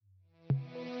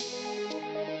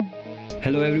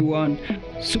Hello everyone,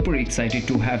 super excited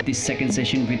to have this second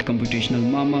session with Computational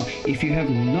Mama. If you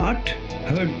have not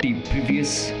heard the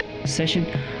previous session,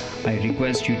 I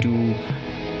request you to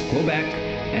go back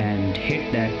and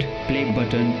hit that play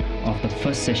button of the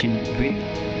first session with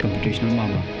Computational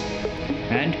Mama.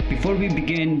 And before we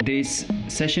begin this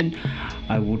session,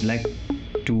 I would like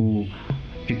to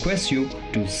request you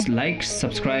to like,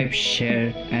 subscribe,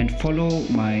 share, and follow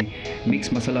my Mix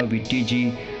Masala with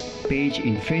TG page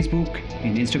in Facebook,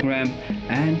 in Instagram,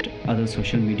 and other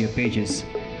social media pages.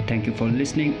 Thank you for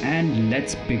listening, and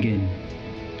let's begin.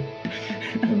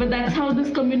 But that's how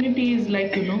this community is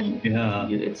like, Yeah.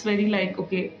 it's very like,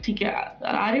 okay, theek hai,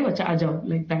 aa rahe bacha, aa jao,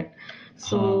 like that.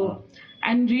 So,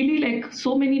 and really like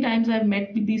so many times I've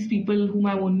met with these people whom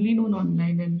I've only known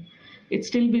online, and it's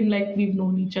still been like we've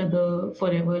known each other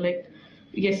forever. Like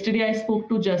yesterday I spoke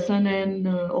to Jason and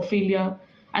Ophelia.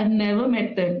 I've never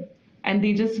met them, and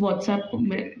they just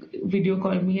video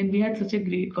called me, and we had such a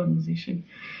great conversation.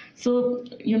 So,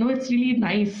 it's really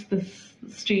nice, this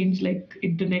strange like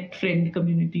internet friend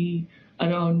community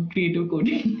around creative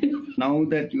coding. Now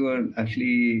that you are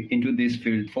actually into this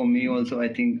field, for me also, I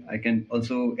think I can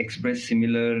also express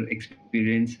similar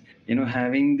experience.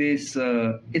 Having this,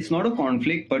 it's not a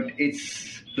conflict, but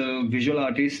it's the visual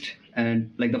artist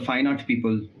and like the fine art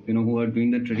people, who are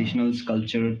doing the traditional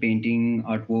sculpture, painting,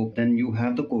 artwork. Then you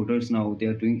have the coders now. They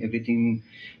are doing everything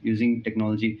using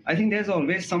technology. I think there's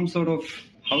always some sort of,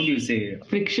 how do you say,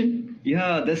 Friction.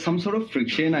 yeah, there's some sort of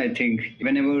friction, I think,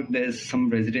 whenever there's some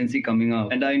residency coming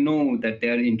up. And I know that they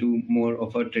are into more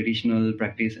of a traditional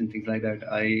practice and things like that.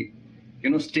 I,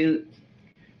 still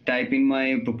type in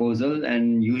my proposal,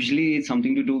 and usually it's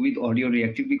something to do with audio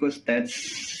reactive, because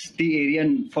that's the area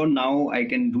for now I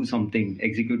can do something,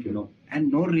 execute,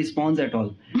 and no response at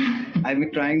all. I've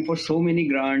been trying for so many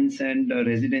grants and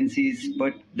residencies,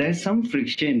 but there's some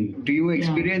friction. Do you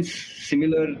experience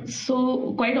similar?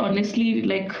 So, quite honestly,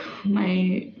 like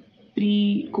my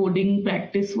pre-coding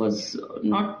practice was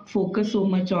not focused so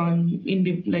much on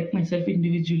like myself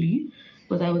individually,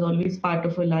 because I was always part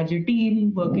of a larger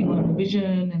team working on a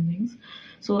vision and things.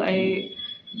 So I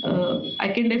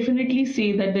can definitely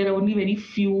say that there are only very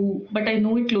few, but I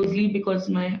know it closely because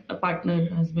my partner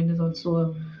husband is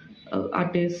also a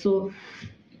artist. So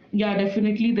yeah,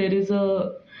 definitely there is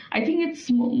a. I think it's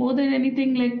more than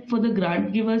anything like for the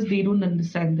grant givers, they don't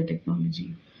understand the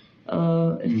technology.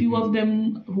 A few of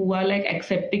them who are like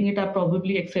accepting it are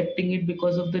probably accepting it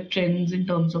because of the trends in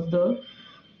terms of the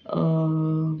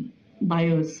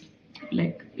buyers,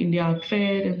 like India Art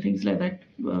Fair and things like that,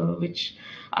 which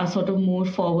are sort of more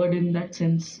forward in that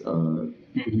sense to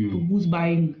who's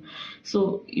buying.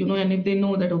 So, and if they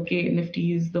know that, okay,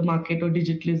 NFT is the market or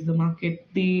digital is the market,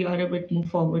 they are a bit more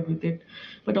forward with it.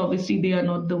 But obviously, they are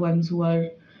not the ones who are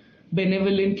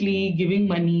benevolently giving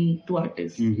money to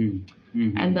artists.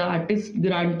 And the artist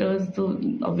grantors, so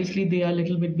obviously, they are a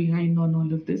little bit behind on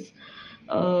all of this.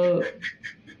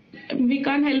 We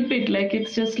can't help it. Like,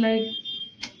 it's just like,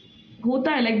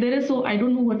 hota hai, like there is, so I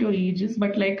don't know what your age is,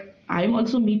 but like I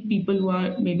also meet people who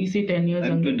are maybe say 10 years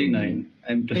I'm 29.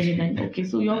 I'm 29. Okay,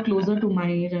 so you're closer to my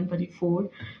age. I'm 34.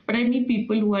 But I meet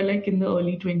people who are like in the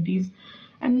early 20s,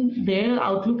 and their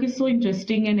outlook is so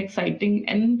interesting and exciting.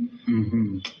 And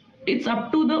it's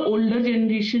up to the older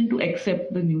generation to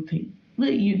accept the new thing.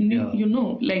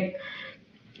 Like,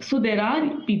 so there are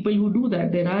people who do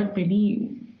that. There are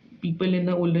many people in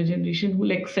the older generation who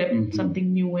will accept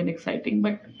something new and exciting,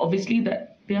 but obviously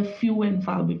that they are few and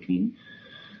far between.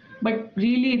 But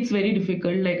really it's very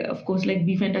difficult. Like, of course, like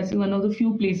Be Fantastic, one of the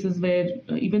few places where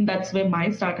even that's where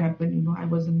my start happened. I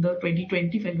was in the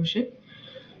 2020 fellowship,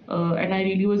 and I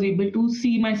really was able to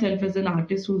see myself as an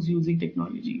artist who's using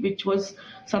technology, which was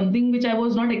something which I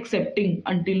was not accepting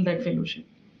until that fellowship.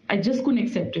 I just couldn't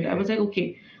accept it. I was like,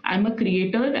 okay, I'm a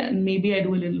creator and maybe I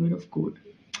do a little bit of code.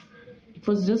 It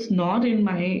was just not in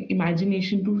my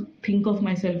imagination to think of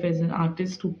myself as an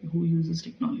artist who uses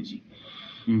technology.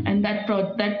 And that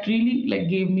really like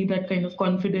gave me that kind of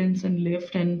confidence and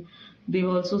lift. And they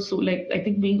were also so like, I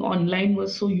think being online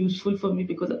was so useful for me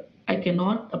because I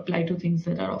cannot apply to things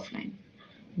that are offline.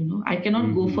 I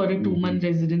cannot go for a 2-month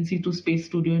residency to Space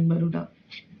Studio in Baroda.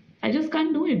 I just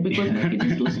can't do it because my kid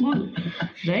is too small,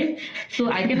 right?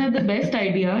 So I can have the best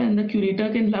idea and the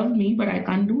curator can love me, but I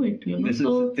can't do it. This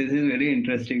is very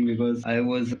interesting because I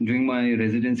was doing my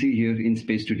residency here in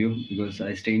Space Studio because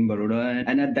I stay in Baroda,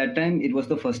 and at that time it was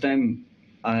the first time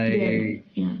I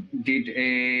did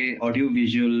a audio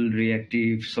visual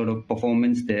reactive sort of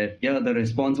performance there. Yeah, the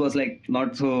response was like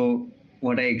not so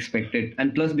what I expected,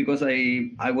 and plus because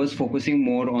I was focusing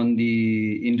more on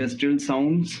the industrial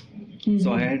sounds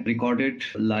So I had recorded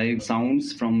live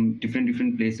sounds from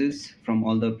different places, from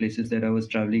all the places that I was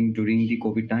traveling during the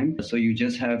COVID time. So you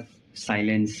just have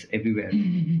silence everywhere.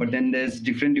 But then there's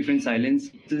different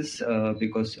silences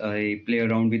because I play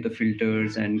around with the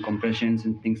filters and compressions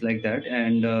and things like that,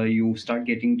 and you start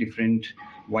getting different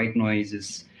white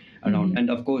noises around.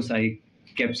 And of course, I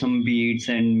kept some beats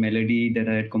and melody that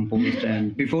I had composed.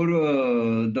 And before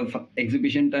the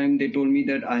exhibition time, they told me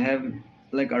that I have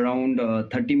like around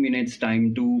 30 minutes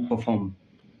time to perform.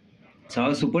 So I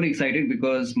was super excited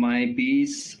because my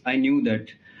piece, I knew that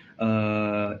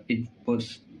it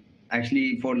was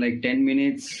actually for like 10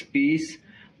 minutes piece,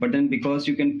 but then because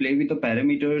you can play with the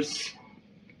parameters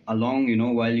along,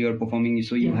 while you're performing,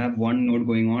 so you have one note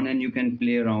going on and you can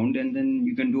play around, and then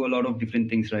you can do a lot of different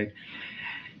things, right?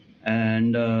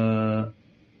 And I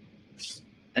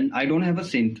don't have a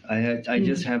synth. I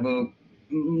just have a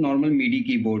normal MIDI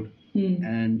keyboard.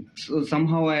 And so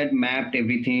somehow I had mapped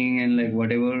everything and like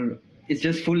whatever. It's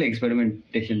just full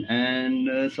experimentation.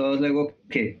 And so I was like,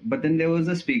 okay. But then there was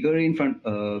a speaker in front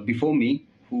before me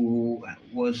who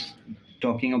was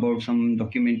talking about some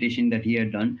documentation that he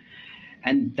had done,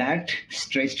 and that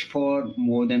stretched for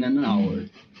more than an hour.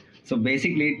 So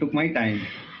basically, it took my time.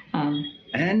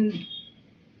 And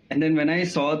then when I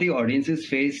saw the audience's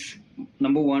face,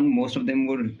 number one, most of them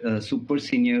were super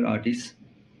senior artists.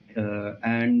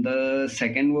 And the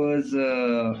second was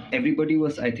everybody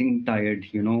was, I think, tired.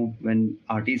 When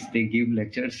artists, they give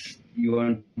lectures, you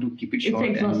want to keep it short.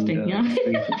 It's exhausting, yeah.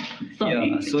 Sorry.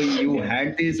 Yeah. So you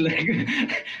had this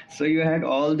so you had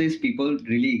all these people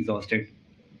really exhausted.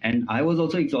 And I was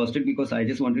also exhausted because I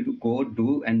just wanted to go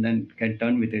do and then get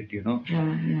done with it,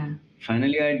 Yeah.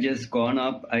 Finally, I had just gone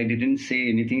up. I didn't say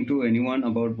anything to anyone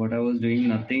about what I was doing,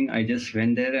 nothing. I just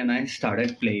went there and I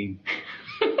started playing.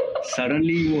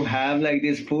 Suddenly, you have like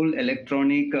this full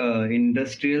electronic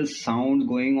industrial sound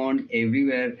going on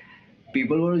everywhere.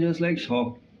 People were just like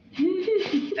shocked.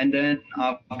 And then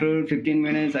after 15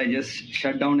 minutes, I just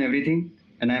shut down everything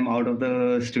and I'm out of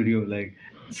the studio.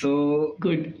 So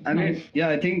good. I mean, Nice. yeah,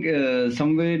 I think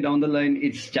somewhere down the line,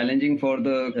 it's challenging for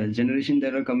the generation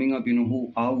that are coming up,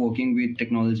 who are working with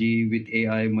technology, with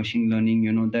AI, machine learning,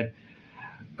 that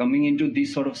coming into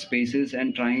these sort of spaces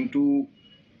and trying to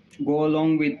go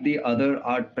along with the other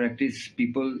art practice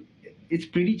people, it's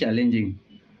pretty challenging.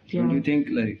 Yeah. Don't you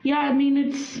think? Yeah, I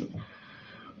mean,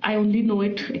 I only know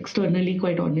it externally,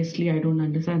 quite honestly. I don't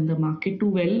understand the market too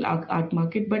well, art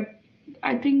market, but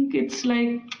I think it's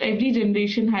like every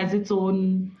generation has its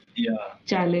own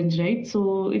challenge, right?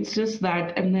 So it's just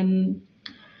that. And then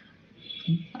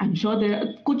I'm sure there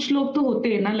are kuch log to hote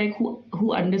hai na, like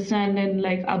who understand and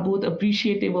like are both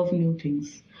appreciative of new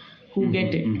things, who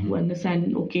get it, who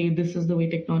understand, okay, this is the way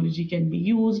technology can be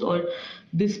used, or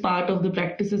this part of the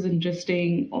practice is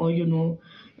interesting, or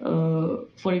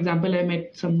for example, I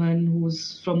met someone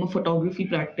who's from a photography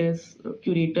practice,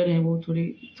 curator hai wo,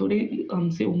 थोड़े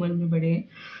हमसे उम्र में बड़े हैं.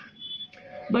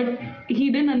 But he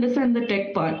didn't understand the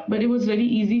tech part, but it was very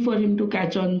easy for him to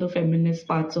catch on the feminist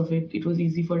parts of it. It was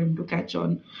easy for him to catch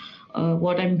on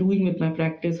what I'm doing with my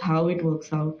practice, how it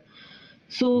works out.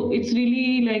 So it's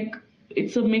really like,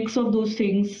 it's a mix of those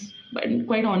things. But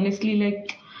quite honestly,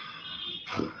 like,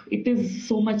 it is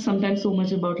sometimes so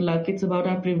much about luck. It's about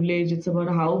our privilege. It's about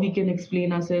how we can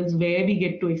explain ourselves, where we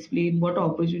get to explain, what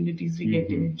opportunities we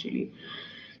get eventually.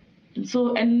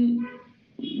 So, and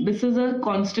this is a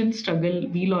constant struggle.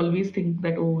 We'll always think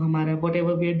that, oh,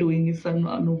 whatever we are doing is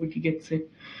nobody gets it.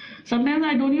 Sometimes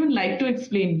I don't even like to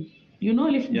explain.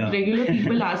 If regular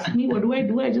people ask me, what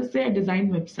do? I just say I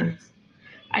design websites.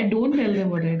 I don't tell them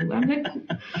what I do. I'm like,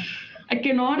 I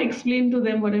cannot explain to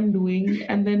them what I'm doing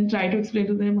and then try to explain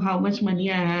to them how much money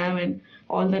I have and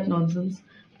all that nonsense.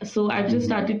 So I've just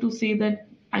started to say that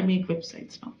I make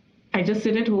websites now. I just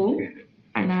sit at home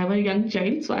and I have a young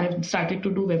child, so I've started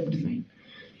to do web design,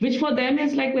 which for them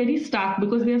is like very stark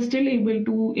because they are still able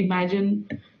to imagine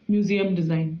museum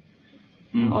design.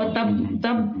 और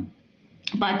तब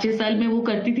 5-6 साल में वो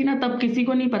करती थी ना, तब किसी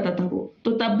को नहीं पता था वो,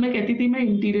 तो तब मैं कहती थी मैं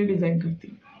इंटीरियर डिजाइन करती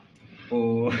हूँ.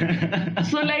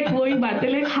 So like वही बात है,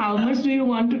 like how much do you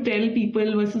want to tell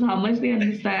people versus how much they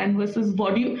understand versus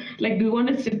what do you like, do you want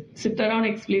to sit around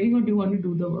explaining or do you want to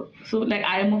do the work? So like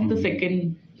I am of the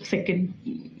second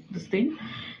this thing,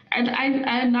 and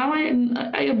I now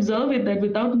I observe it that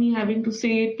without me having to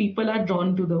say it, people are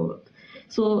drawn to the work.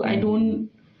 So I'm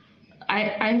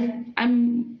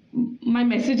my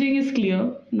messaging is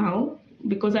clear now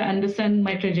because I understand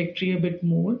my trajectory a bit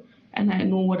more and I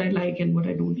know what I like and what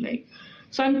I don't like.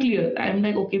 So I'm clear. I'm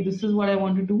like, okay, this is what I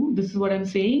want to do. This is what I'm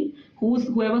saying.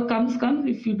 Whoever comes, comes.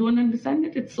 If you don't understand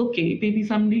it, it's okay. Maybe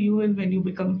someday you will when you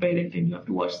become a parent and you have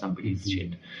to watch somebody's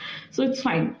shit. So it's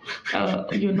fine,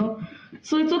 you know.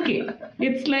 So it's okay.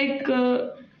 It's like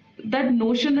that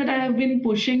notion that I have been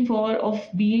pushing for of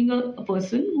being a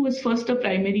person who is first a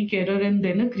primary carer and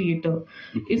then a creator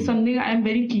is something I am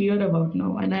very clear about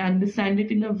now, and I understand it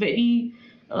in a very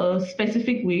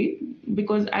specific way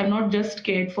because I've not just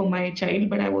cared for my child,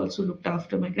 but I've also looked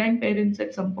after my grandparents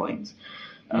at some points.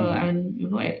 And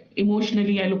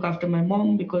emotionally I look after my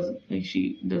mom because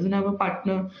she doesn't have a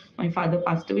partner. My father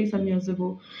passed away some years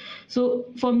ago. So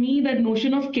for me that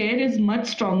notion of care is much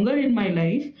stronger in my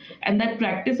life, and that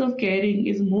practice of caring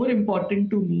is more important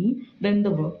to me than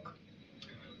the work,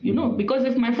 because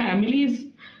if my family is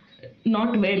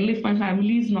not well, if my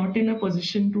family is not in a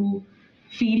position to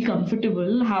feel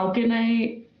comfortable, how can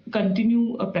I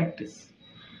continue a practice?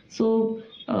 So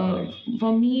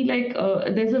for me, like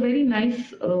there's a very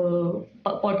nice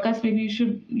podcast. Maybe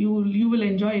you will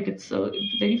enjoy it. It's a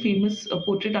very famous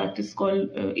portrait artist called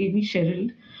Amy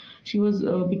Sherrill. She was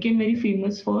became very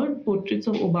famous for portraits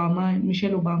of Obama and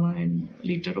Michelle Obama and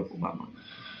later of Obama,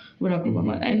 Barack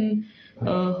Obama. And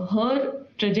her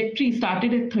trajectory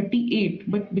started at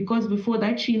 38, but because before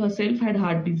that she herself had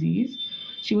heart disease,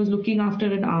 she was looking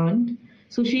after an aunt.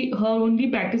 So her only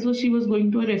practice was she was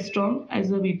going to a restaurant as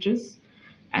a waitress,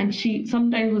 and she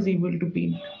sometimes was able to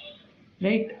paint,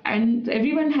 right? And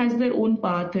everyone has their own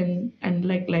path and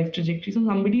like life trajectory. So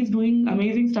somebody is doing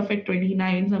amazing stuff at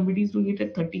 29, somebody is doing it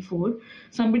at 34,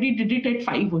 somebody did it at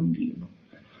 5 only.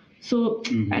 So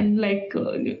and like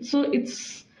so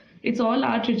it's all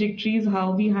our trajectories,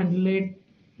 how we handle it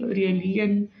really.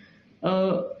 And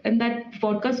that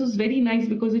podcast was very nice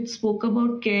because it spoke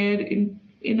about care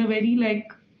in a very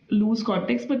like loose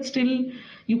context, but still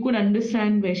you could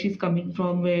understand where she's coming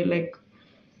from, where like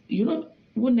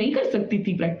वो नहीं कर सकती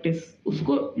थी practice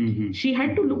उसको. She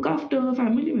had to look after her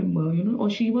family member, or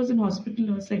she was in hospital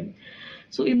herself.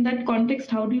 So in that context,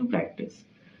 how do you practice?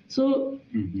 So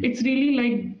it's really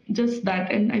like just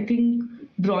that. And I think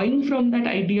drawing from that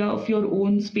idea of your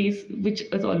own space, which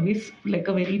is always like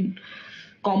a very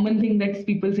common thing that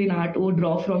people say in art, or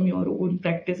draw from your own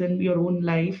practice and your own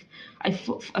life.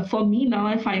 For me now,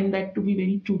 I find that to be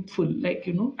very truthful. Like,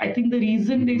 I think the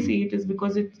reason they say it is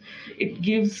because it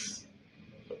gives,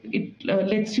 it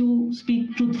lets you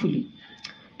speak truthfully.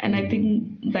 And I think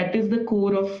that is the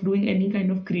core of doing any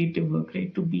kind of creative work,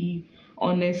 right? To be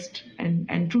honest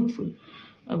and truthful,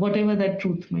 whatever that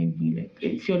truth might be. Like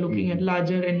if you're looking at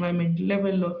larger environmental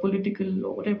level or political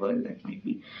or whatever that might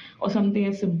be, or something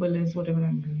as simple as whatever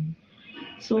I'm doing.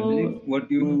 So I believe what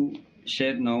you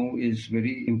shared now is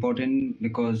very important,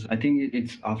 because I think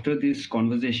it's after this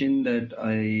conversation that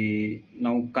I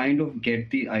now kind of get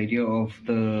the idea of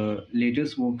the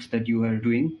latest works that you are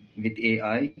doing with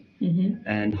AI,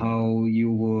 and how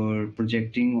you were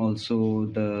projecting also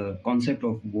the concept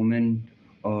of woman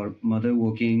or mother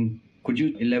working. Could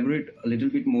you elaborate a little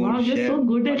bit more? Wow, you're so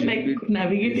good at like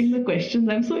navigating the questions.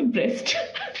 I'm so impressed.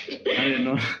 I don't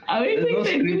know. There's no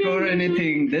script or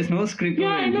anything. There's no script. Yeah,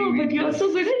 I know, but you're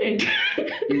so good at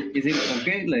it. Is it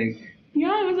okay? Like,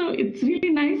 yeah, it's really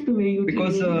nice the way you.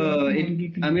 Because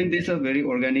this is a very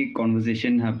organic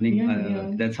conversation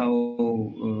happening. That's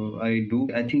how I do.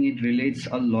 I think it relates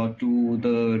a lot to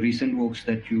the recent works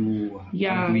that you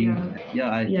are doing.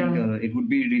 I think it would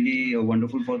be really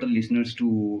wonderful for the listeners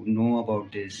to know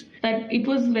about this. That it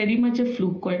was very much a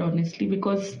fluke, quite honestly,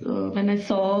 because when I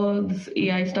saw this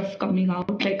AI stuff coming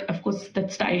out, like of course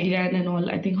that style gan and all,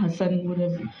 I think Hassan would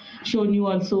have shown you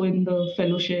also in the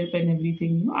fellowship and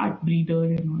everything, art breeder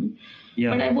and all.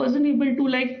 Yeah. But I wasn't able to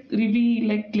like really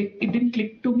like click. It didn't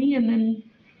click to me, and then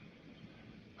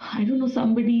I don't know.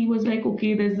 Somebody was like,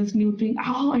 "Okay, there's this new thing."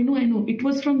 Oh, I know. It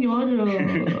was from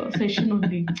your session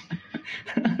only.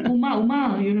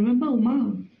 Uma, you remember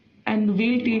Uma and the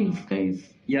Whale Tales guys?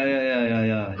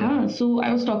 Yeah. So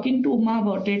I was talking to Uma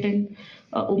about it, and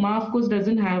Uma, of course,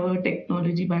 doesn't have a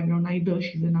technology background either.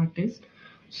 She's an artist.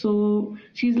 So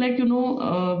she's like,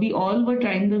 we all were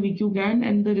trying the VQ-GAN,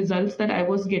 and the results that I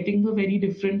was getting were very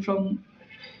different from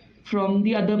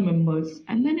the other members.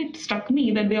 And then it struck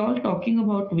me that they're all talking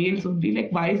about whales only.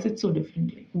 Like, why is it so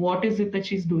different? Like, what is it that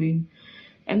she's doing?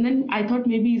 And then I thought,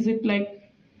 maybe is it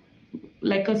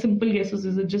like a simple guess?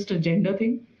 Is it just a gender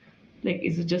thing? Like,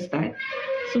 is it just that?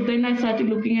 So then I started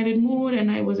looking at it more, and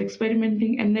I was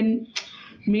experimenting. And then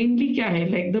mainly kya hai?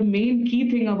 Like the main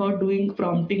key thing about doing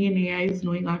prompting in AI is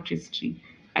knowing art history.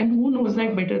 And who knows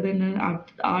that better than an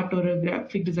art or a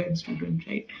graphic design student,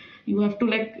 right? You have to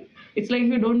like, it's like if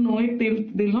you don't know it,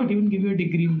 they'll not even give you a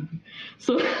degree maybe.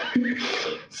 So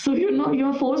so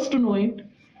you're forced to know it.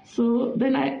 So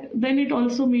then it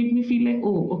also made me feel like,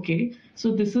 oh, okay,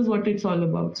 so this is what it's all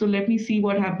about. So let me see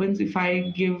what happens if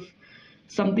I give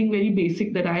something very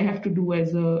basic that I have to do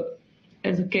as a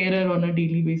carer on a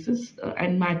daily basis,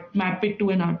 and map it to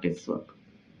an artist's work.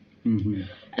 Mm-hmm.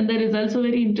 And the results were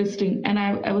very interesting. And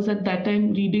I was at that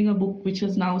time reading a book which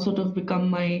has now sort of become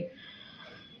my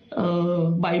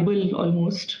Bible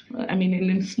almost. I mean, in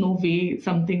its no way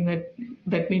something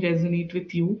that may resonate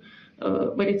with you.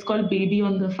 But it's called Baby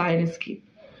on the Fire Escape.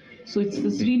 So it's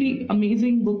this really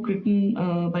amazing book written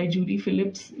by Judy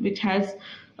Phillips, which has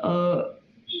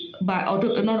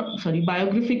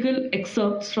biographical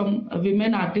excerpts from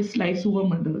women artists' lives who were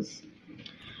mothers.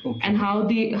 Okay. And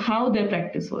how their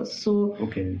practice was. So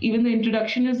Okay. even the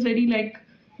introduction is very like,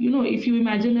 if you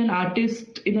imagine an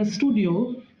artist in a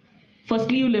studio,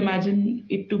 firstly you'll imagine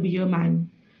it to be a man.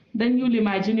 Then you'll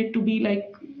imagine it to be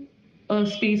like a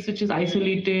space which is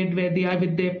isolated, where they are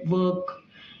with their work,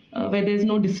 where there's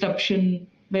no disruption,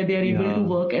 where they are able to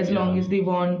work as long as they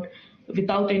want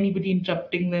without anybody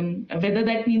interrupting them. Whether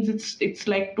that means it's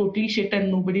like totally shit and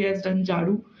nobody has done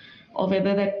jadu, or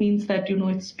whether that means that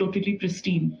it's totally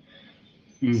pristine.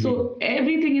 Mm-hmm. So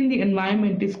everything in the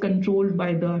environment is controlled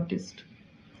by the artist,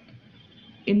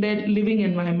 in their living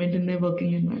environment, in their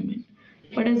working environment.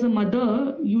 But as a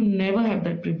mother, you never have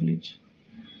that privilege.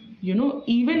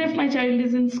 Even if my child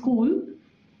is in school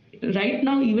right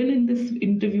now, even in this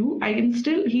interview,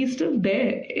 he's still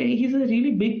there. He's a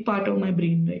really big part of my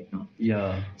brain right now.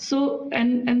 Yeah. So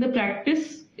and the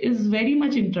practice is very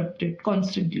much interrupted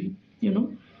constantly.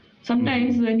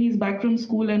 Sometimes when he's back from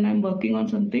school and I'm working on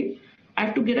something, I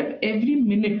have to get up every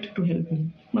minute to help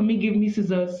him. Mummy, give me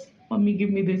scissors. Mummy,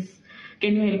 give me this.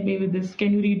 Can you help me with this?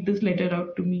 Can you read this letter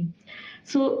out to me?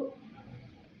 So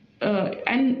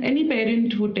and any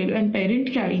parent would tell you, and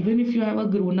parent can, even if you have a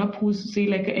grown-up who's say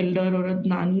like an elder or a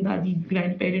nani, dadi,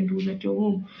 grandparent who's at your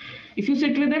home, if you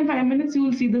sit with them 5 minutes, you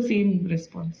will see the same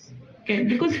response. Okay?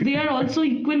 Because they are also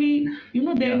equally,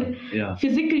 they're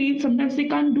physically, sometimes they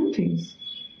can't do things.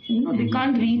 They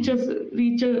can't reach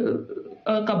a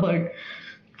cupboard.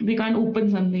 They can't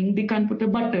open something. They can't put a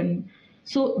button.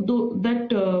 So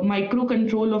that micro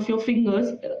control of your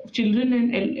fingers, children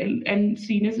and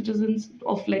senior citizens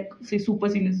of like say super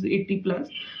seniors 80 plus,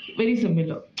 very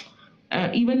similar.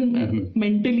 Even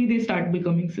mentally they start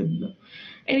becoming similar.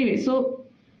 Anyway, so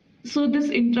this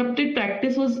interrupted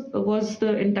practice was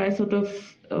the entire sort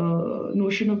of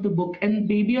notion of the book. And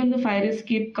Baby on the Fire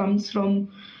Escape comes from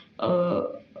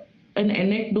an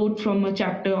anecdote from a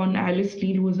chapter on Alice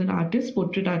Neal, who was an artist,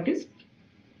 portrait artist,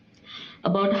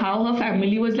 about how her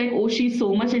family was like, oh, she's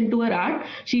so much into her art,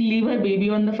 she'll leave her baby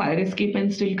on the fire escape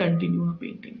and still continue her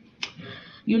painting.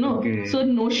 Okay. So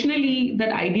notionally, that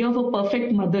idea of a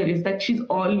perfect mother is that she's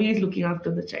always looking after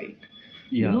the child.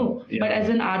 But as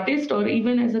an artist or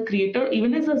even as a creator,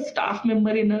 even as a staff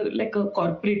member in a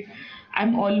corporate,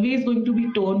 I'm always going to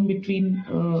be torn between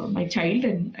my child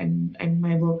and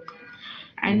my work.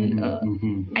 And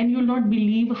and you'll not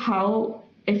believe how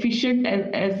efficient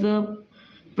as a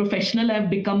professional I've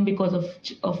become because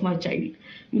of my child.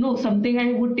 Something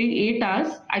I would take 8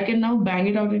 hours, I can now bang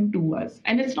it out in 2 hours.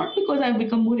 And it's not because I've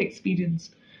become more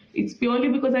experienced. It's purely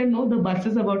because I know the bus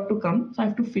is about to come, so I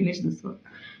have to finish this work.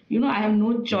 I have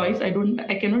no choice. I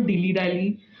cannot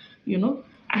dilly-dally.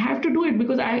 I have to do it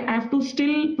because I have to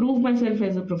still prove myself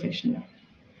as a professional.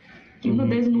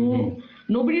 There's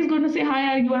nobody's going to say,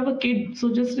 hi, you have a kid,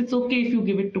 so just it's okay if you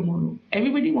give it tomorrow.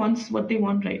 Everybody wants what they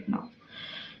want right now.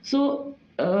 So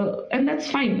and that's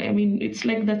fine. I mean, it's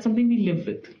like that's something we live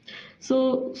with.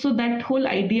 So that whole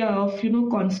idea of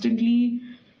constantly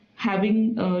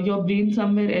having your brain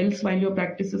somewhere else while your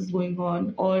practice is going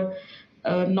on, or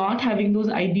not having those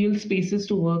ideal spaces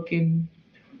to work in.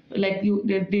 Like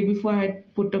the day before, I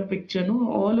had put a picture.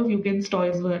 All of Yugen's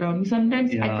toys were around me.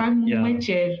 Sometimes I can't move my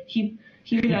chair. He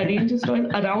will arrange his toys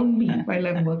around me while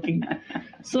I'm working.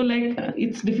 So like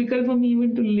it's difficult for me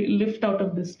even to lift out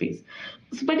of this space.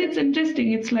 But it's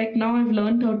interesting. It's like now I've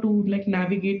learned how to like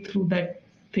navigate through that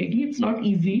thing. It's not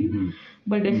easy,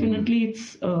 but definitely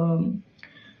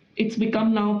it's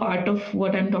become now part of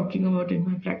what I'm talking about in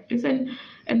my practice,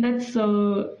 and that's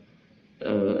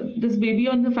this Baby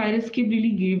on the Fire Escape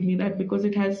really gave me that, because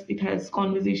it has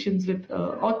conversations with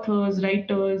authors,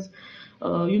 writers,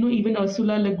 even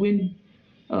Ursula Le Guin,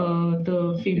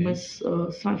 the famous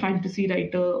fantasy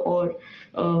writer, or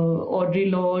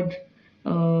Audre Lorde,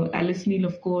 Alice Neal,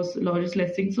 of course, Loris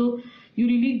Lessing. So you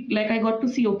really, like, I got to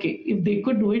see, okay, if they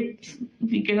could do it,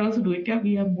 we can also do it. Yeah,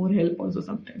 we have more help also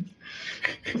sometimes.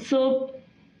 So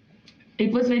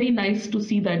it was very nice to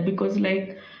see that, because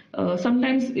like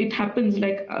sometimes it happens,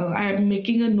 like I'm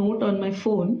making a note on my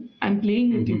phone, I'm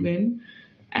playing with Yugen,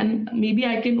 and maybe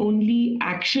I can only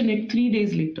action it 3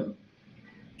 days later.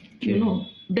 You know,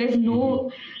 there's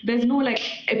no like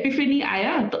epiphany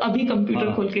आया तो अभी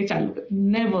computer खोल के चालू कर.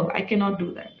 Never, I cannot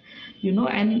do that. You know,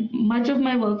 and much of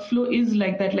my workflow is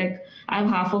like that. Like I have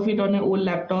half of it on an old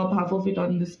laptop, half of it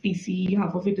on this PC,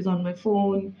 half of it is on my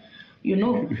phone. You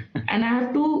know, and I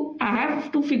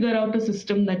have to figure out a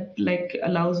system that like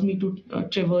allows me to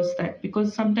traverse that,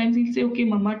 because sometimes he'll say, okay,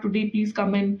 Mama, today please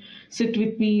come and sit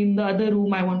with me in the other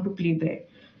room. I want to play there.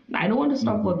 I don't want to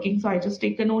stop working, so I just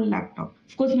take an old laptop.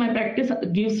 Of course, my practice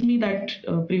gives me that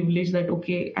privilege that,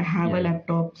 okay, I have a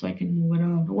laptop, so I can move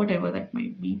around, or whatever that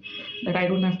might be, that I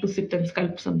don't have to sit and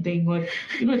sculpt something, or,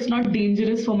 you know, it's not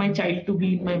dangerous for my child to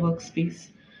be in my workspace.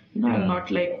 You know, I'm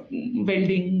not like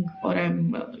welding, or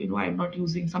I'm not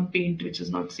using some paint which is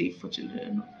not safe for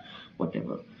children, or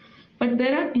whatever. But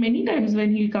there are many times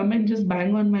when he'll come and just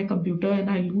bang on my computer and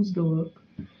I lose the work.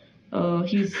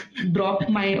 He's dropped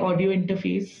my audio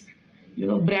interface,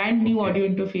 brand new audio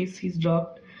interface he's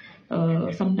dropped.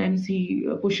 Sometimes he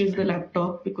pushes the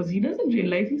laptop because he doesn't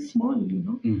realize he's small,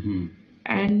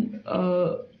 and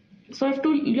so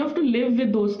you have to live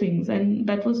with those things, and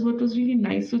that was what was really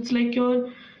nice. So it's like you're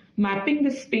mapping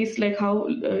this space, like how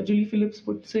Julie Phillips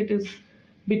puts it, is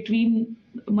between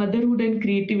motherhood and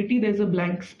creativity there's a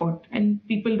blank spot and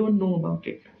people don't know about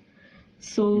it.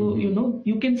 So,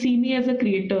 you can see me as a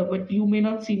creator, but you may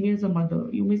not see me as a mother.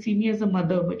 You may see me as a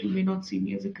mother, but you may not see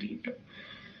me as a creator.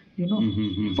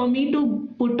 For me to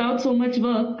put out so much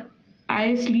work,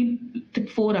 I sleep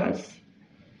 4 hours,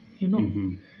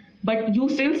 but you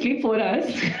still sleep 4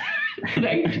 hours,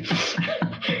 right?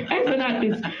 As an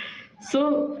artist.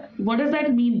 So what does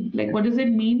that mean? Like, what does it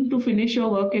mean to finish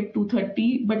your work at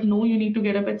 2:30, but no, you need to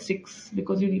get up at 6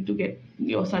 because you need to get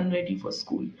your son ready for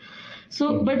school?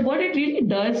 So, but what it really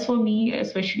does for me,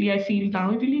 especially I feel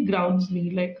now, it really grounds me.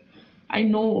 Like, I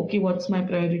know, okay, what's my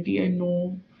priority? I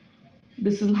know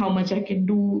this is how much I can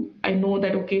do. I know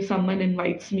that, okay, someone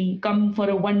invites me, come for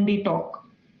a 1-day talk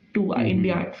to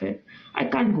India Art Fair. I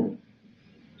can't go.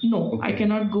 No, I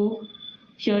cannot go.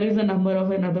 Here is the number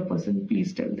of another person.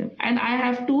 Please tell them. And I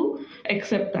have to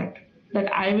accept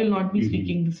that I will not be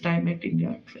speaking this time at India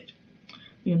Art Fair.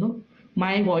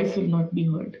 My voice will not be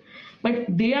heard. But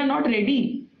they are not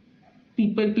ready.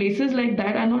 Places like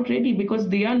that are not ready because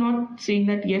they are not saying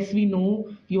that, yes, we know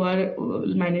you are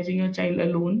managing your child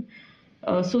alone.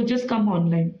 So just come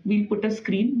online. We'll put a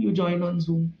screen, you join on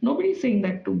Zoom. Nobody's saying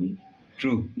that to me.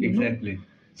 True, exactly.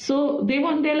 So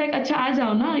they're like, acha, aa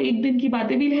jao na, ek din ki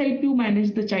baat hai, we'll help you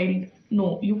manage the child.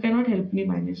 No, you cannot help me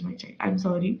manage my child. I'm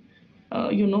sorry.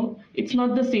 It's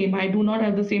not the same. I do not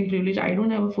have the same privilege. I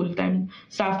don't have a full-time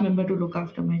staff member to look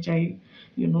after my child.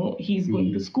 He's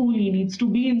going to school. He needs to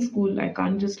be in school. I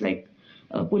can't just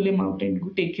pull him out and go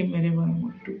take him wherever I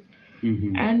want to.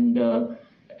 And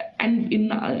in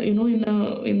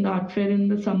the art fair in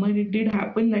the summer, it did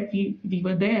happen that we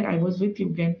were there. I was with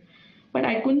Yugen, but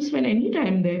I couldn't spend any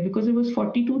time there because it was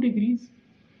 42 degrees.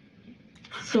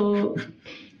 So,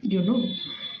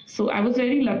 So I was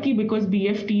very lucky because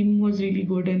BF team was really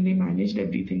good and they managed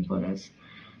everything for us.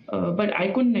 But I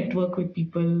couldn't network with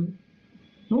people.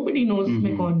 Nobody knows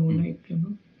मैं कौन हूँ,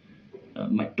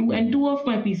 two of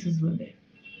my pieces were there.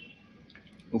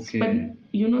 Okay. But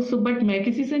but मैं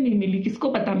किसी से नहीं मिली, किसको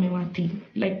पता मैं वहाँ थी?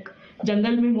 Like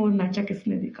जंगल में मोर नाचा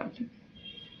किसने देखा?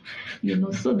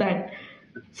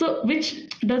 So which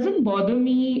doesn't bother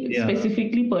me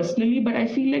specifically personally, but I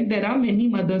feel like there are many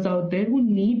mothers out there who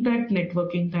need that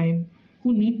networking time,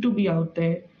 who need to be out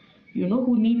there,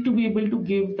 who need to be able to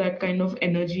give that kind of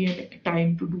energy and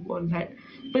time to do all that,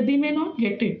 but they may not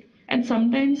get it. And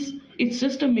sometimes it's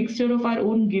just a mixture of our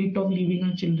own guilt of leaving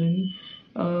our children.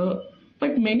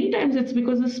 But many times it's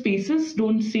because the spaces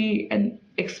don't say and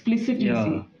explicitly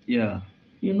say. Yeah.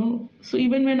 So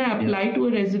even when I apply to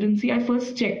a residency, I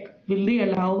first check, will they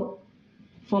allow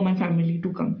for my family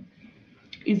to come?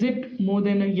 Is it more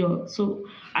than a year? So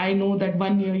I know that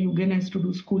 1 year Yugen has to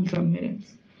do school somewhere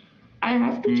else. I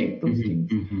have to check those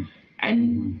things.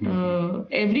 And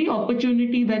every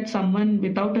opportunity that someone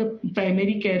without a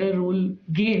primary carer role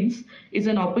gains is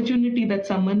an opportunity that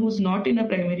someone who's not in a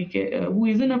primary care, who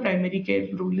is in a primary care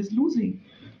role is losing,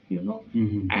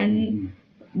 And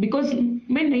because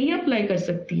मैं नहीं apply कर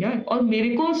सकती यार, और मेरे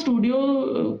को studio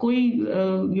कोई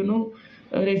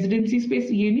residency space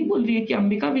ये नहीं बोल रही है कि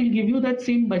Ambika will give you that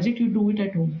same budget, you do it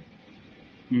at home.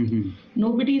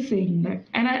 Nobody is saying that.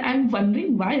 And I'm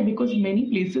wondering why, because many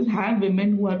places have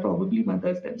women who are probably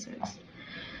mothers themselves.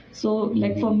 So,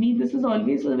 like for me, this is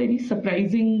always a very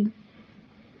surprising.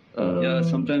 Yeah,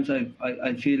 sometimes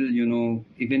I feel,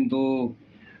 even though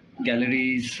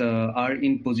galleries are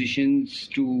in positions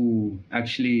to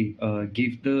actually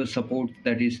give the support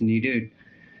that is needed,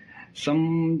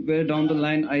 somewhere down the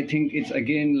line, I think it's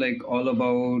again like all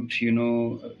about,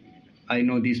 I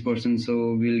know this person,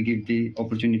 so we'll give the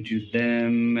opportunity to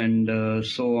them, and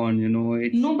so on.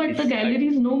 No, but the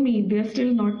galleries know me. They're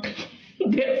still not.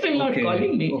 They're still not Okay,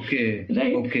 calling me. okay,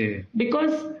 Right? okay.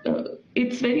 Because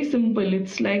it's very simple.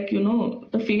 It's like,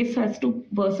 the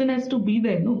person has to be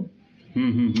there. No.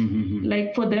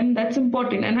 Like for them, that's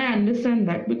important, and I understand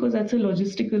that because that's a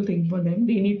logistical thing for them.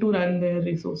 They need to run their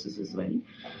resources as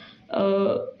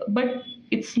well. But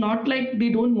it's not like they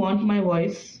don't want my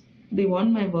voice. They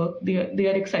want my work. They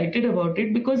are excited about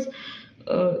it because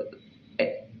uh,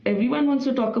 everyone wants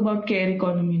to talk about care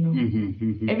economy now.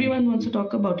 Everyone wants to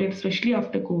talk about it, especially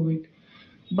after COVID.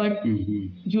 But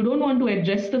you don't want to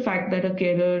address the fact that a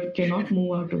carer cannot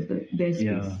move out of their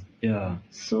space. Yeah.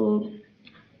 So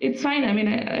it's fine. I mean,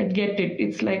 I get it.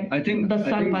 It's like I think 10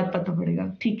 साल बाद पता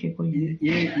पड़ेगा. ठीक है कोई नहीं.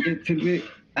 ये फिर भी,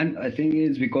 and I think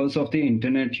it's because of the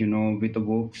internet, with the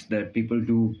works that people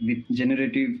do with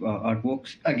generative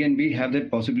artworks. Again, we have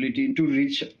that possibility to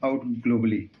reach out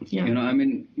globally. Yeah. I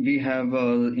mean, we have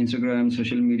Instagram,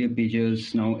 social media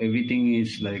pages now. Everything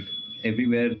is like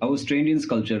everywhere. I was trained in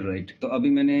sculpture, right? तो अभी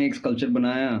मैंने एक sculpture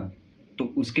बनाया,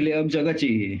 तो उसके लिए अब जगह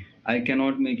चाहिए. I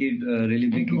cannot make it really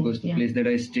big because the place that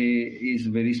I stay is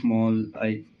very small.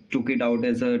 I took it out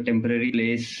as a temporary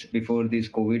place before this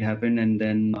COVID happened, and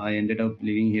then I ended up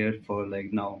living here for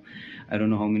like now, I don't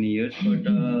know how many years. But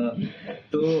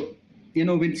so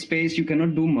with space you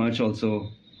cannot do much also.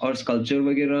 और sculpture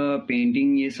वगैरह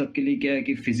painting ये सब के लिए क्या है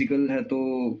कि physical है तो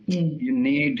you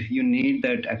need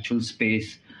that actual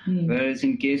space. Whereas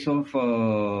in case of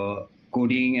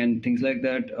coding and things like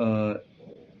that,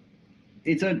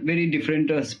 it's a very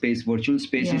different space. Virtual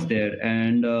space is there,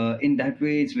 and in that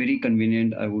way it's very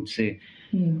convenient, I would say.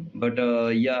 But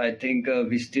I think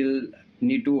we still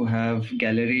need to have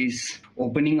galleries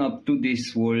opening up to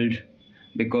this world,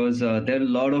 because there are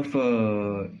a lot of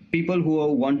people who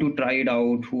want to try it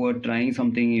out, who are trying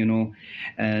something,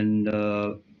 and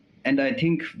I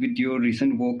think with your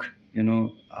recent work,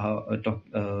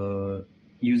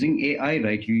 using AI,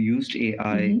 right? You used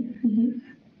AI.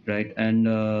 Right, and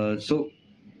so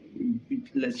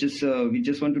let's just we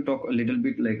just want to talk a little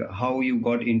bit like how you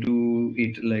got into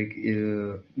it. Like,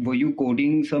 were you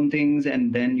coding some things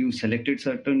and then you selected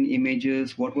certain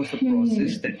images? What was the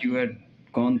process that you had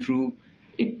gone through?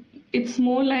 It's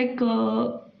more like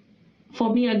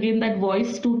for me again, that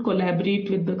voice to collaborate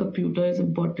with the computer is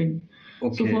important.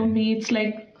 Okay. So for me, it's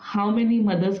like, how many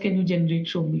mothers can you generate?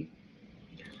 Show me.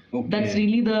 Okay. That's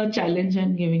really the challenge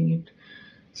I'm giving it.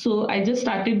 So I just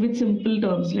started with simple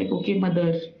terms like, okay,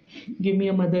 mother, give me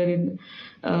a mother. And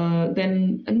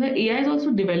the AI is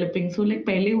also developing. So like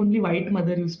pehle only white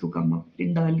mother used to come up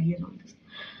in Dali and all this,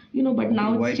 but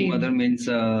now it's white changed. Mother means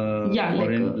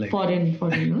foreign, like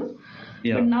foreign.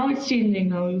 Yeah. But now it's changing.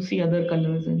 Now you see other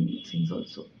colors and things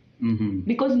also.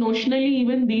 Because notionally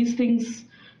even these things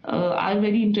are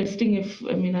very interesting.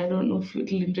 I don't know if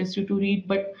it'll interest you to read,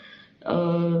 but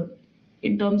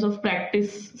in terms of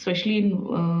practice, especially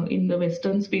in the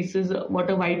Western spaces, what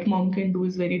a white mom can do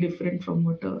is very different from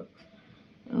what a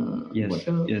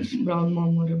brown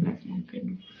mom or a black mom can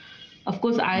do. Of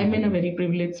course, I am in a very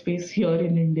privileged space here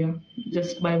in India,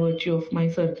 just by virtue of my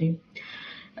surname,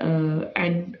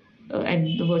 and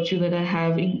the virtue that I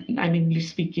have. I'm English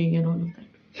speaking and all of that.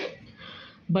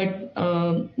 But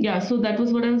so that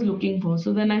was what I was looking for.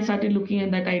 So then I started looking at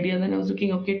that idea. Then I was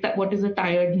looking, okay, what is a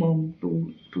tired mom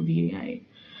to the AI?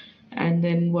 And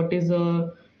then what is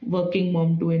a working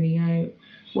mom to an AI?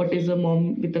 What is a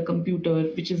mom with a computer,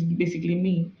 which is basically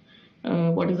me?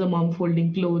 What is a mom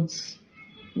folding clothes?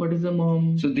 What is a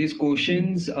mom? So these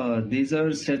questions, these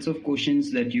are sets of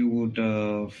questions that you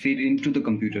would feed into the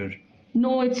computer.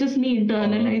 No, it's just me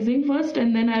internalizing first,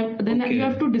 and then you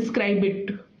have to describe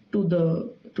it to the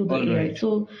AI. Right.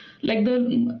 So like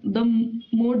the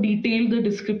more detailed the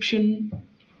description,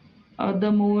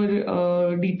 the more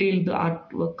detailed the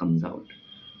artwork comes out.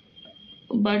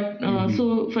 But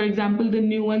so for example, the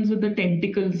new ones with the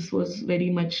tentacles was very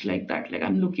much like that. Like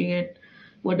I'm looking at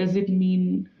what does it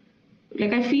mean.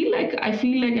 Like I feel like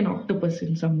an octopus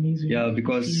in some ways. Yeah,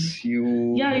 because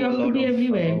you have to be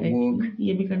everywhere. Work.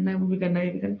 Ye bhi karna hai, wo bhi karna hai,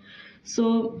 ye bhi karna hai.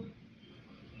 So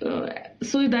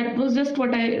that was just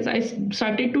what I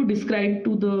started to describe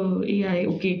to the AI.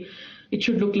 Okay, it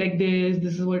should look like this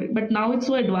is what. But now it's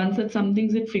so advanced that some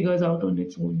things it figures out on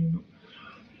its own, you know.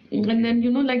 And then, you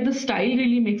know, like the style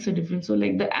really makes a difference. So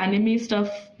like the anime stuff,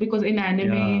 because in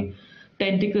anime Yeah.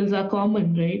 tentacles are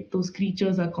common, right? Those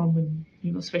creatures are common,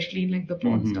 you know, especially in like the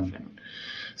porn stuff and all.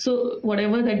 So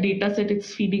whatever that data set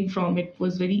it's feeding from, it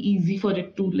was very easy for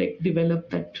it to like develop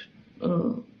that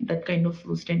kind of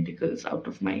those tentacles out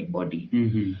of my body.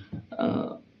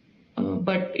 Uh,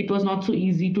 but it was not so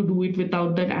easy to do it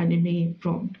without that anime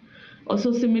prompt.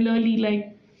 Also, similarly,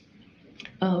 like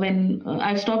when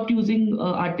I've stopped using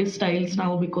artist styles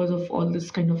now because of all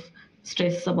this kind of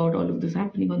stress about all of this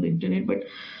happening on the internet. But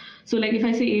so, like, if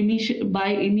I say by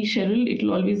Amy Sherrill,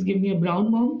 it'll always give me a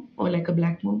brown mom or like a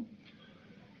black mom.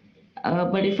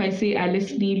 But if I say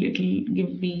Alice Neal, it'll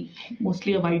give me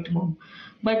mostly a white mom.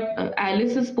 But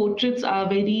Alice's portraits are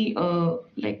very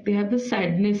like they have the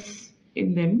sadness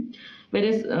in them,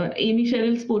 whereas Amy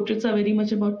Sherrill's portraits are very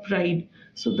much about pride.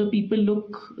 So the people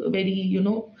look very, you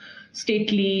know,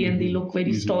 stately and they look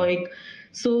very stoic.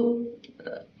 So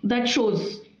that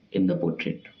shows in the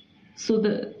portrait. So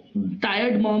the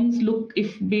tired moms look,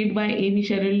 if made by Amy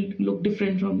Sherrill, look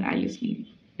different from Alice Neal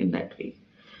in that way.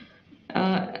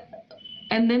 Uh,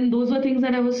 and then those were things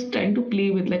that I was trying to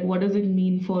play with, like what does it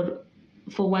mean for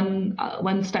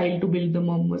one style to build the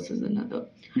mom versus another.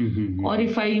 Or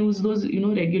if I use those, you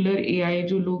know, regular AI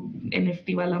जो लोग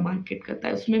NFT वाला market करता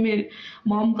है, उसमें मेरे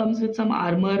mom comes with some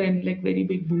armor and like very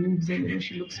big boobs and, you know,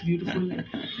 she looks beautiful and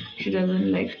she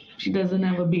doesn't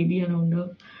have a baby around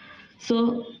her.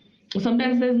 So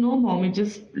sometimes there's no mom, it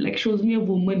just like shows me a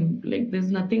woman, like there's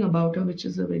nothing about her which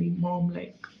is a very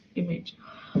mom-like image.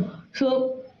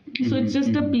 So it's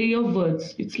just a play of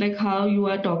words. It's like how you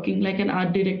are talking, like an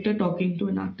art director talking to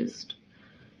an artist.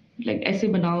 Like ऐसे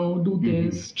बनाओ, do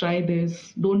this, try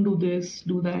this, don't do this,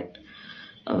 do that.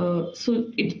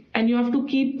 And you have to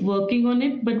keep working on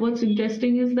it. But what's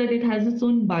interesting is that it has its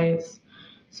own bias.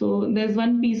 So there's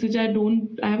one piece which I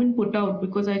haven't put out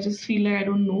because I just feel like I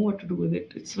don't know what to do with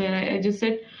it. It's where I just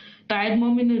said tired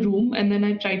mom in a room, and then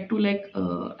I tried to like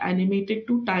animate it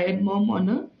to tired mom on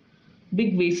a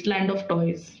big wasteland of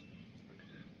toys,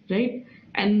 right?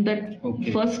 And that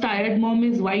first tired mom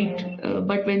is white,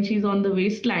 but when she's on the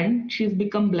wasteland, she's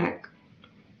become black.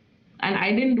 And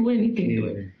I didn't do anything to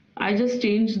it. I just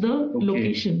changed the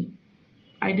location.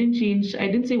 I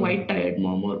didn't say white tired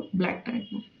mom or black tired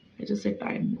mom. I just said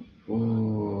tired mom.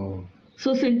 Oh.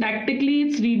 So syntactically,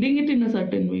 it's reading it in a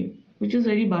certain way, which is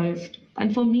very biased.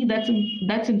 And for me,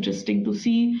 that's interesting to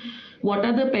see what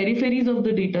are the peripheries of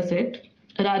the data set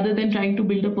rather than trying to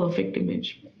build a perfect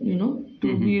image, you know,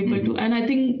 to be able to. And I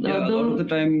think a lot of the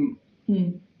time,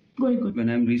 go ahead. When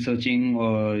I'm researching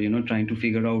or, you know, trying to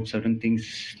figure out certain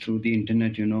things through the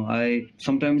internet, you know, I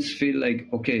sometimes feel like,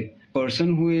 okay,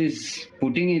 person who is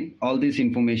putting it all this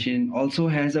information also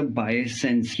has a bias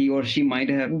sense. He or she might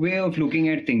have a way of looking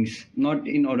at things, not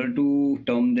in order to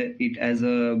term it as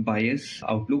a bias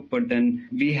outlook, but then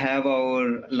we have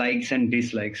our likes and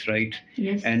dislikes, right?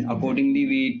 Yes. And accordingly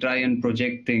we try and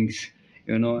project things,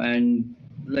 you know. And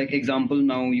like example,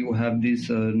 now you have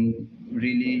this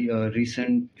really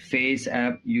recent Face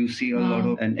app. You see a lot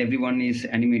of, and everyone is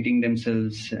animating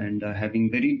themselves and having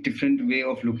very different way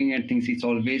of looking at things. It's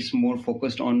always more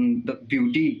focused on the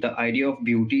beauty. The idea of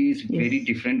beauty is very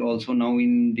different also now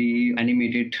in the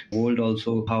animated world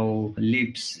also, how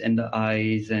lips and the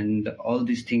eyes and all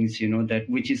these things, you know, that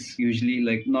which is usually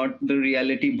like not the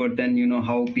reality, but then, you know,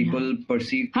 how people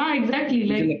perceive. Exactly.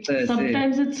 Like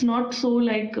sometimes it's not so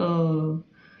like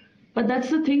but that's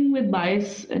the thing with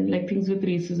bias and like things with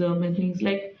racism and things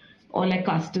like, or like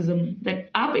casteism, that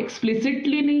आप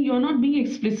explicitly नहीं, you're not being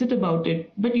explicit about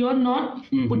it, but you're not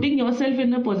putting yourself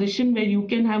in a position where you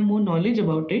can have more knowledge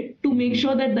about it to make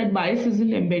sure that that bias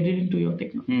isn't embedded into your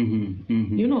technology.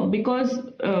 You know, because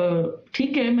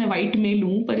ठीक है मैं white male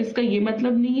हूँ, पर इसका ये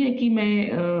मतलब नहीं है कि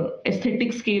मैं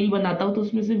aesthetic scale बनाता हूँ तो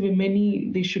उसमें से women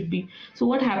he they should be. So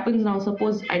what happens now?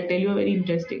 Suppose I'll tell you a very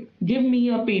interesting. Give me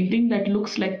a painting that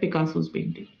looks like Picasso's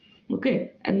painting.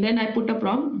 Okay, and then I put a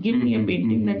prompt, give me a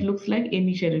painting that looks like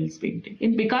Amy Sherrill's painting.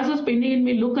 In Picasso's painting, it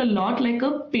may look a lot like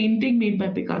a painting made by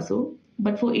Picasso,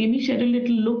 but for Amy Sherrill, it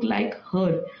will look like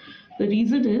her. The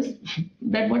reason is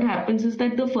that what happens is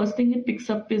that the first thing it picks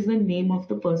up is the name of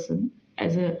the person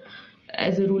as a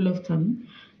rule of thumb,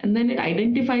 and then it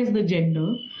identifies the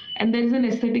gender, and there is an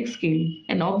aesthetic scale.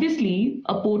 And obviously,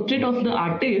 a portrait of the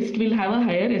artist will have a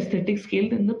higher aesthetic scale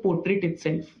than the portrait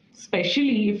itself.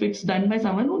 especially if it's done by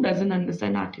someone who doesn't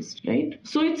understand art history, right?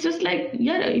 So it's just like,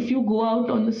 yeah, if you go out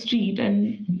on the street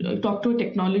and talk to a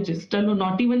technologist,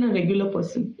 not even a regular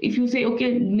person, if you say,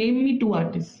 okay, name me two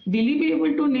artists, will he be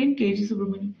able to name KG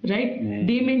Subramanian, right? Yeah.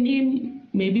 They may name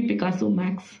maybe Picasso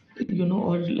Max,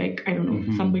 or like, I don't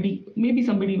know, somebody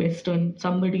Western,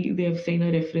 somebody they have seen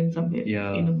a reference somewhere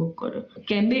in a book, or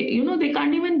can they, they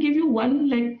can't even give you one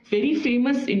like very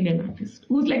famous Indian artist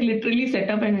who's like literally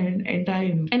set up an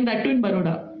entire, and that too in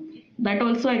Baroda. That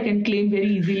also I can claim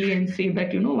very easily and say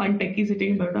that, one techie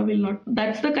sitting in Baroda will not.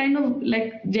 That's the kind of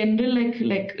like general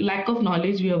like lack of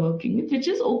knowledge we are working with, which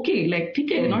is okay. Like,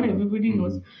 okay, not everybody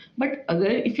knows. But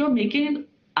if you're making an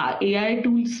AI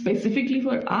tool specifically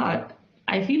for art,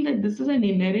 I feel that this is an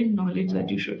inherent knowledge that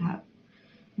you should have.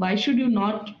 Why should you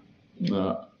not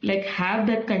like have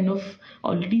that kind of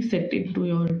already set into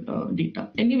your data?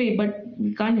 Anyway, but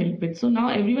we can't help it. So now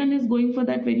everyone is going for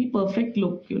that very perfect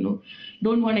look,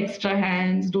 Don't want extra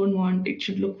hands, don't want, it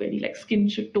should look very like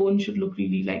tone should look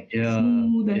really like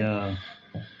smooth.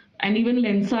 And even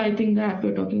Lensa, I think the app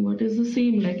you're talking about is the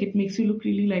same. Like, it makes you look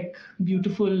really like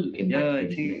beautiful in that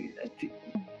way. I think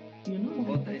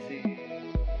what I say.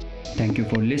 Thank you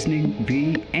for listening.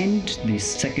 We end this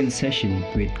second session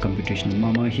with Computational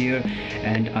Mama here,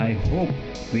 and I hope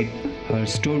with her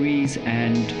stories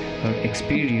and her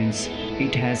experience,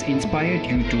 it has inspired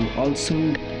you to also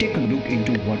take a look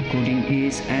into what coding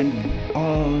is and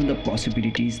all the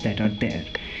possibilities that are there.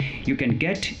 You can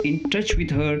get in touch with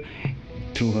her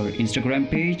through her Instagram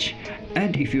page,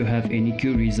 and if you have any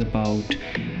queries about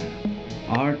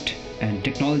art and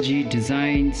technology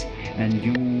designs and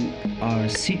you are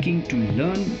seeking to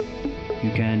learn, you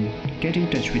can get in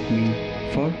touch with me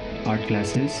for art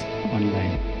classes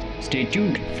online. Stay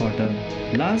tuned for the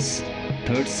last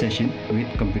third session with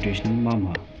Computational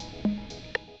Mama.